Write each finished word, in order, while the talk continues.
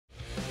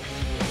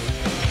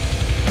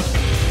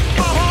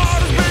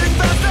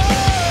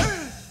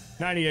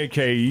98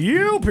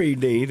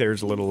 KUPD.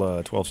 There's a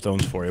little 12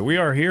 stones for you. We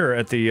are here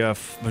at the,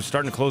 we're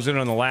starting to close in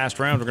on the last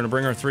round. We're going to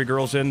bring our three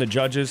girls in, the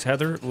judges,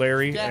 Heather,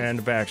 Larry,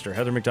 and Baxter.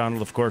 Heather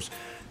McDonald, of course,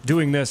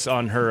 doing this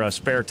on her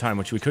spare time,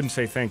 which we couldn't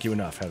say thank you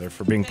enough, Heather,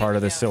 for being part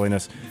of this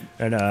silliness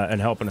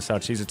and helping us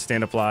out. She's at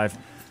Stand Up Live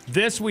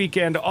this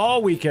weekend,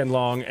 all weekend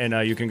long,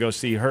 and you can go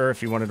see her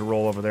if you wanted to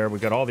roll over there. We've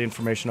got all the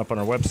information up on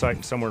our website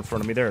and somewhere in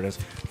front of me. There it is,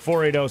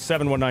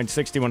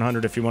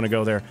 480-719-6100. If you want to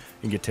go there,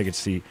 you can get tickets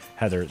to see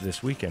Heather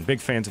this weekend. Big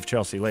fans of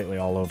Chelsea lately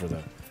all over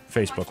the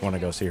Facebook. Want to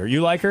go see her.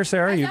 You like her,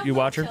 Sarah? You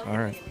watch her? All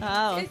right.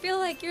 Oh. I feel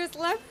like you're a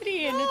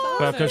celebrity, and it's awesome.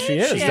 Well, because she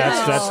is.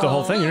 That's the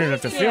whole thing. You don't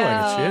have to feel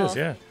it. She is,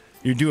 yeah.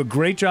 You do a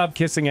great job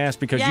kissing ass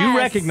because you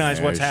recognize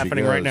what's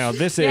happening right now.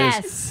 This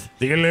is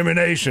the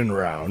elimination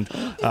round.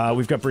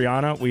 We've got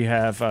Brianna, we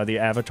have the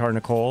Avatar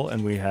Nicole,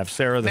 and we have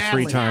Sarah, the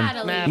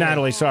three-time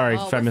Natalie. Sorry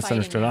if I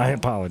misunderstood. I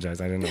apologize.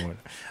 I didn't know what.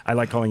 I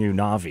like calling you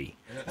Navi.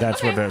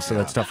 That's what. So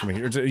that's tough for me.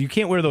 You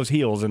can't wear those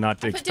heels and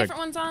not expect. Put different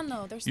ones on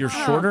though. You're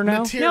shorter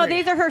now. No,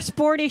 these are her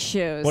sporty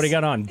shoes. What do you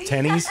got on?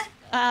 Tennies.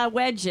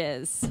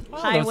 Wedges.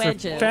 High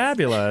wedges.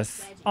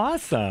 Fabulous.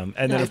 Awesome.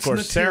 And then, of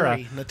course, Sarah.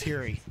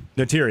 Natiri.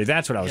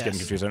 That's what I was getting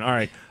confused on. All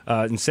right.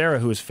 And Sarah,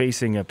 who is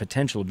facing a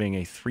potential of being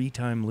a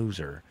three-time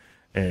loser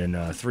in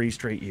 3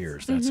 straight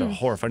years. That's a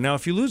horrifying. Now,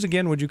 if you lose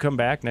again, would you come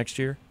back next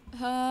year?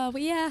 Well,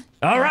 yeah.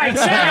 All right,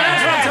 Sarah.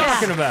 That's what I'm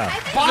talking about.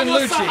 Bottle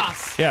of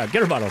sauce. Yeah,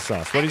 get her bottle of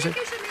sauce. What do you say? I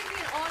think you should make me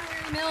an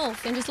honorary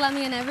MILF and just let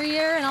me in every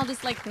year, and I'll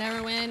just, like,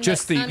 never win.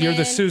 Just you're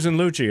the Susan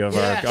Lucci of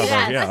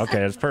our yeah, okay,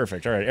 that's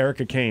perfect. All right,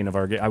 Erica Kane of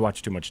our I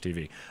watch too much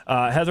TV.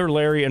 Heather,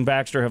 Larry, and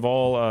Baxter have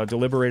all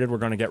deliberated. We're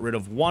going to get rid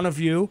of one of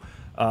you.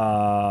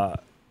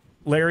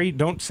 Larry,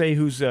 don't say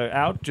who's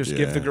out. Just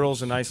give the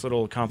girls a nice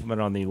little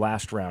compliment on the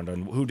last round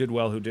on who did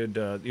well, who did,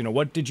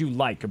 what did you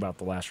like about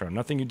the last round?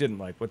 Nothing you didn't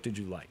like. What did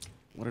you like?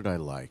 What did I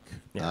like?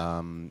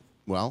 Yeah.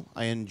 Well,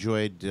 I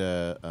enjoyed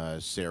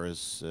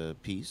Sarah's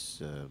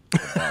piece.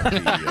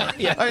 About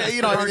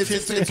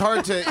the, it's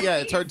hard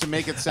to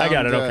make it sound. I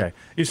got it. Okay,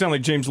 you sound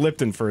like James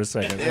Lipton for a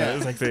second.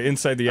 It's like the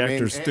inside the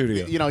actor's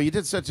studio. You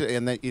did such a, you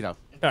did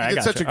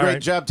such a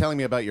great job telling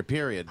me about your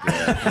period.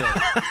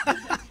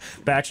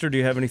 Baxter, do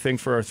you have anything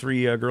for our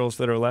 3 girls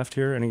that are left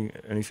here? Anything?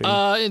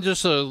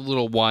 Just a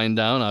little wind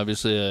down.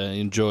 Obviously, I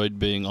enjoyed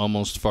being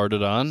almost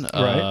farted on.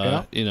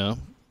 Right. Yeah.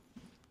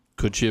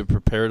 Could she have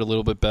prepared a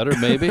little bit better,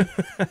 maybe?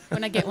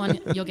 When I get one,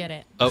 you'll get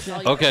it. Oh,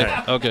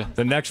 okay.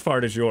 The next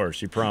fart is yours.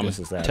 She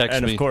promises that.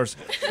 Text me. Of course,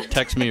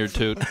 text me or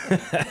toot.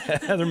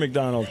 Heather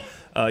McDonald,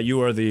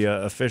 you are the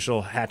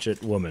official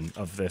hatchet woman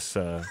of this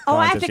contest.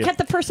 I have to cut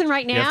the person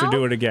right now? You have to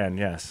do it again,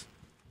 yes.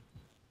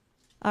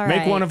 All right.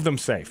 Make one of them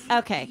safe.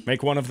 Okay.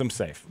 Make one of them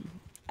safe.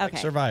 Okay.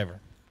 Survivor.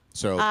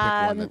 So pick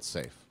one that's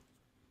safe.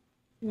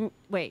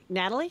 Wait,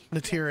 Natalie?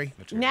 Natiri.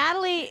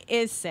 Natalie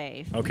is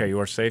safe. Okay, you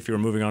are safe. You are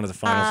moving on to the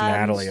finals.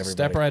 Natalie, everybody.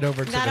 Step right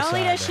over to the side. Not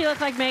only does she look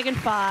like Megan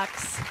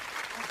Fox,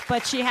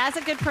 but she has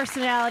a good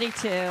personality,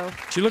 too.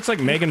 She looks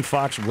like Megan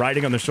Fox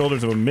riding on the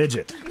shoulders of a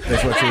midget.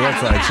 That's what she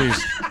looks like.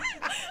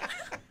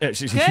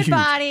 She's good huge.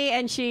 body,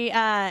 and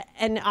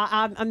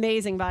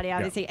amazing body,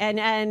 obviously,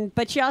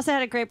 but she also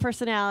had a great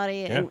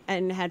personality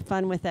and had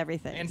fun with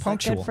everything. And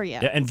punctual. Good for you.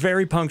 Yeah, and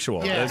very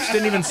punctual. Yes.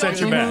 Didn't even set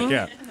you back.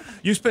 Yeah.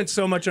 You spent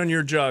so much on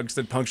your jugs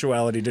that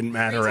punctuality didn't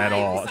matter at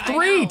all.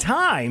 3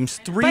 times?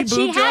 3 But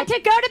she had to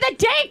go to the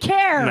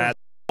daycare. They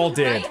all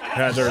did,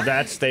 Heather.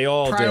 They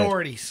all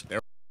Priorities. did.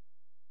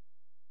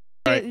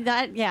 Right.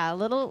 A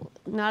little,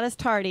 not as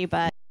tardy,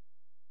 but.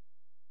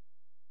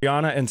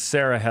 Brianna and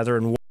Sarah, Heather,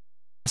 and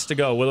has to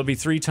go. Will it be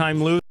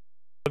 3-time loser?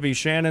 Will it be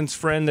Shannon's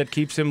friend that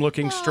keeps him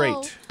looking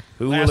straight?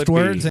 Who will it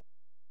be?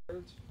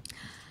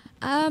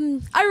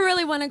 I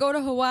really want to go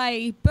to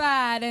Hawaii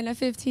bad in a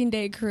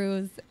 15-day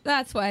cruise.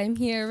 That's why I'm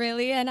here,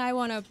 really, and I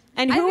want to.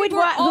 And who would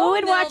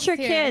watch your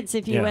kids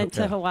if you went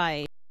to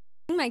Hawaii?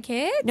 My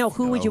kids? No,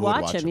 who would you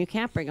watch them? You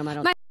can't bring them. I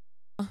don't.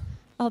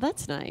 Oh,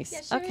 that's nice.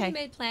 Yeah, she already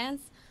made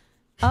plans.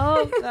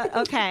 Oh,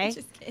 okay.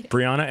 Just kidding.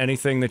 Brianna,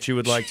 anything that you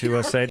would like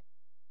to say to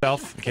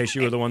yourself in case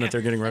you were the one that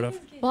they're getting rid of?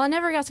 Well, I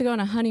never got to go on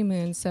a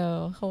honeymoon,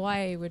 so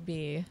Hawaii would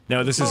be.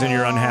 No, this is in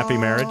your unhappy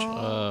marriage.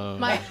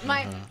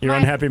 Your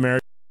unhappy marriage.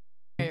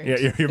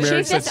 Yeah, your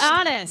marriage. She's just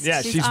honest.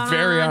 Yeah, she's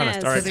very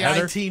honest. All right, the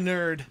Heather. IT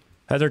nerd.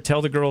 Heather,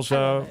 tell the girls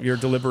your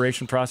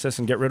deliberation process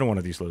and get rid of one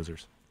of these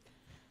losers.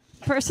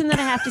 Person that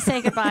I have to say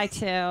goodbye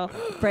to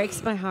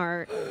breaks my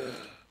heart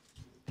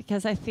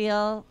because I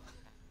feel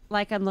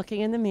like I'm looking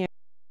in the mirror.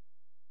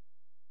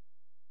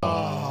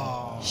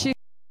 She's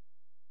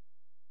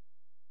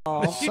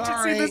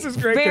sorry. This is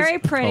great. Very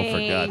pretty. Oh,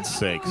 for God's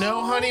sake.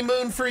 No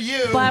honeymoon for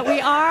you. But we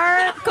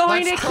are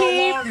going to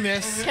keep.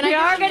 We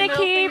are going to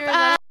keep.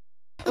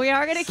 We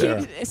are going to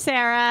keep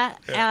Sarah.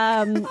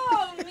 Oh, man.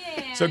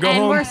 So go and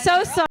home. We're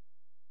so sorry.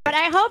 But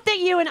I hope that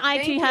you and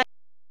IT have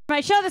my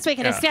show this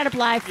weekend. Stand Up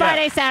Live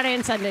Friday, Saturday,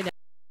 and Sunday.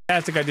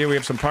 Fantastic idea. We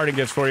have some party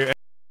gifts for you.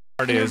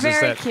 Is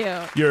very that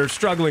cute. Your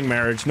struggling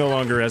marriage no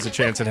longer has a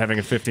chance at having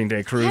a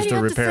 15-day cruise to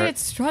repair it.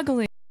 It's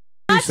struggling.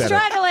 Not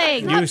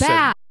struggling. You said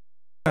bad.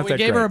 Not We that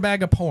gave great. her a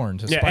bag of porn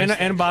to Yeah, spice and, it.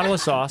 and a bottle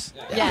of sauce.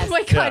 Yes. Oh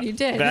my God, Yeah. you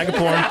did. Bag of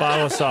porn,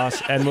 bottle of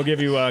sauce, and we'll give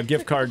you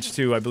gift cards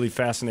to, I believe,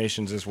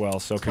 Fascinations as well.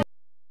 So Thank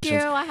you.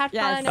 I had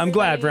Yes. fun. I'm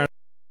glad, everybody. Brown.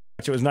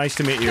 It was nice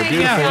to meet you. Thank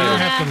Beautiful Yeah, you don't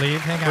lady. have to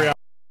leave. Hang out.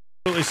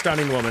 Absolutely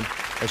stunning woman.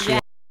 As she Yeah.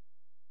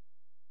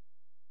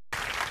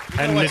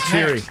 And what's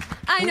cheery. next?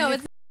 I know. I'm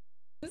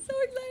so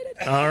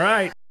excited. All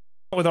right.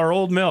 With our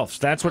old MILFs.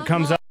 That's what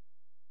comes up.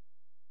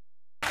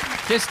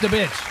 Kiss the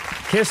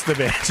bitch. Kiss the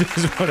bitch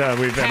is what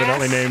we've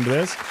evidently named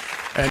this.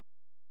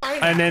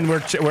 And then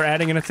we're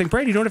adding in a thing.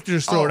 Brady, you don't have to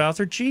just throw it out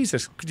there.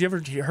 Jesus. Could you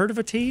ever heard of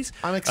a tease?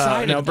 I'm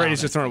excited No, about Brady's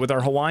it. just throwing it with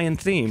our Hawaiian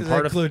theme. That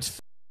Part of includes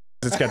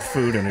it's got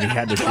food in it. He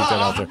had to shoot that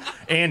out there.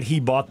 And he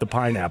bought the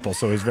pineapple,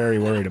 so he's very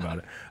worried about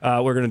it.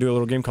 We're going to do a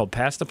little game called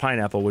Pass the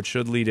Pineapple, which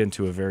should lead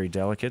into a very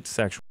delicate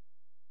sexual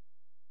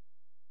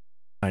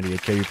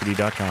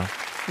 98kupd.com.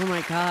 Oh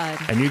my God.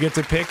 And you get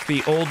to pick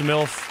the old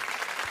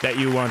MILF that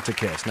you want to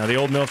kiss. Now, the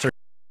old MILFs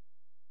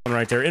are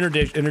right there.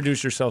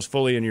 Introduce yourselves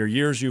fully in your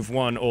years you've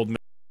won old MILF.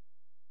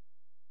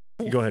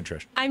 Go ahead,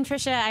 Trish. I'm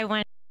Trisha. I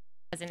won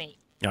 2008.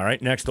 All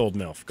right, next old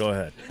MILF. Go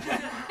ahead.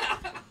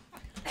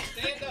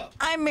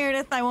 I'm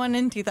Meredith. I won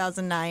in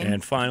 2009.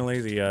 And finally,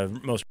 the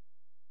most...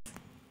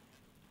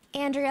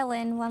 Andrea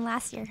Lynn won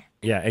last year.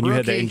 Yeah, and you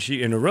had that,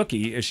 Rookie. and a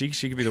rookie, she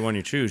could be the one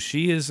you choose.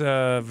 She is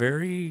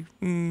very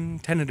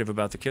tentative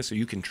about the kiss, so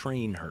you can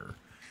train her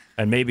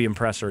and maybe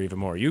impress her even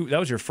more. That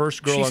was your first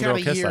She's girl-on-girl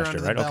got a kiss year last year,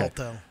 under right? the Okay.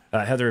 belt, though.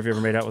 Heather, have you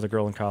ever made out with a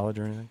girl in college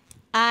or anything?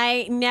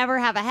 I never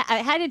have. I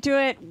had to do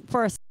it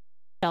for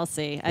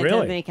Chelsea. I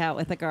Really? did make out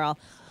with a girl.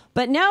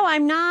 But no,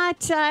 I'm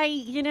not,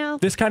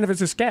 This kind of is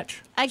a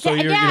sketch. I So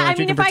get, you're, yeah, you know, I you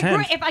mean, can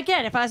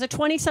pretend. if I was a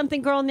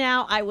 20-something girl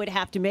now, I would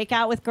have to make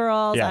out with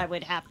girls. Yeah. I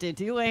would have to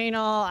do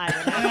anal. I would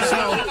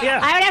have to,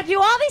 Yeah. I would have to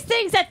do all these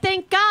things that,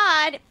 thank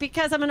God,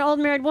 because I'm an old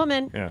married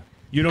woman. Yeah.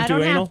 You don't I do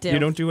don't anal? have to. You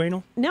don't do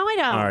anal? No, I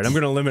don't. All right, I'm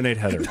going to eliminate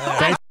Heather.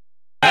 Thank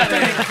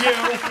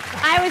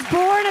I was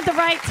born at the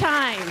right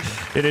time.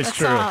 It is That's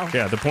true. all.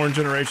 Yeah, the porn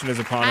generation is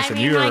upon us, I and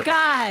mean, you're. my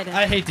God.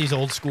 I hate these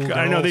old school girls.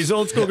 I know these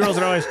old school girls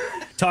that always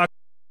talk.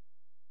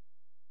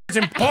 It's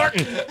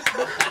important.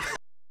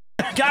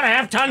 Gotta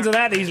have tons of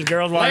that. These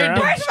girls walking around.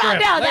 First of all,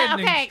 no,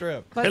 Lightning okay.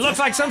 strip. It looks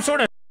like some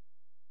sort of.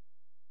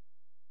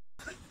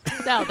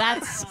 No,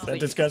 that's Is that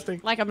disgusting?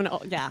 like I'm an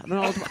old. Yeah, I'm an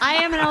old. I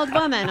am an old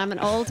woman. I'm an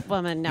old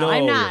woman. No, No,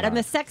 I'm you're not. I'm not.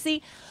 a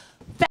sexy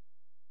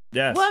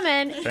Yes.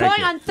 woman Thank going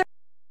you. on 30.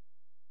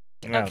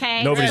 Yeah,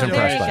 Okay, Nobody's there you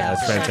impressed by go. that.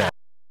 That's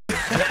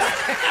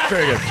fantastic.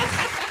 Very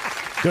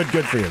good.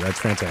 Good for you. That's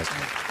fantastic.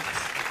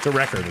 It's a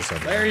record or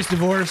something. Larry's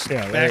divorced.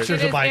 Yeah, Larry-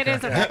 Baxter's a biker. It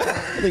is a record.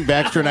 I think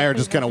Baxter and I are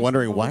just kind of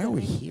wondering, why are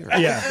we here?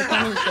 Yeah.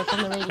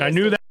 I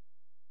knew that.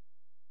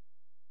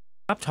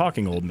 Stop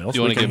talking, old Mills.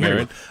 You wanna get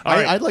married? All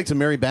right. I'd like to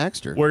marry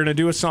Baxter. We're going to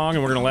do a song,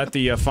 and we're going to let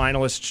the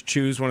finalists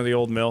choose one of the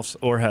old MILFs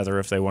or Heather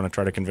if they want to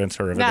try to convince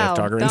her of it. They have No,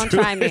 to talk her don't into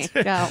try it.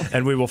 me. Go.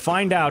 And we will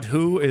find out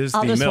who is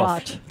I'll the just MILF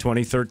watch.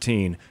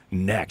 2013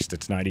 next.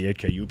 It's 98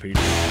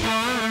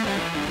 KUPD.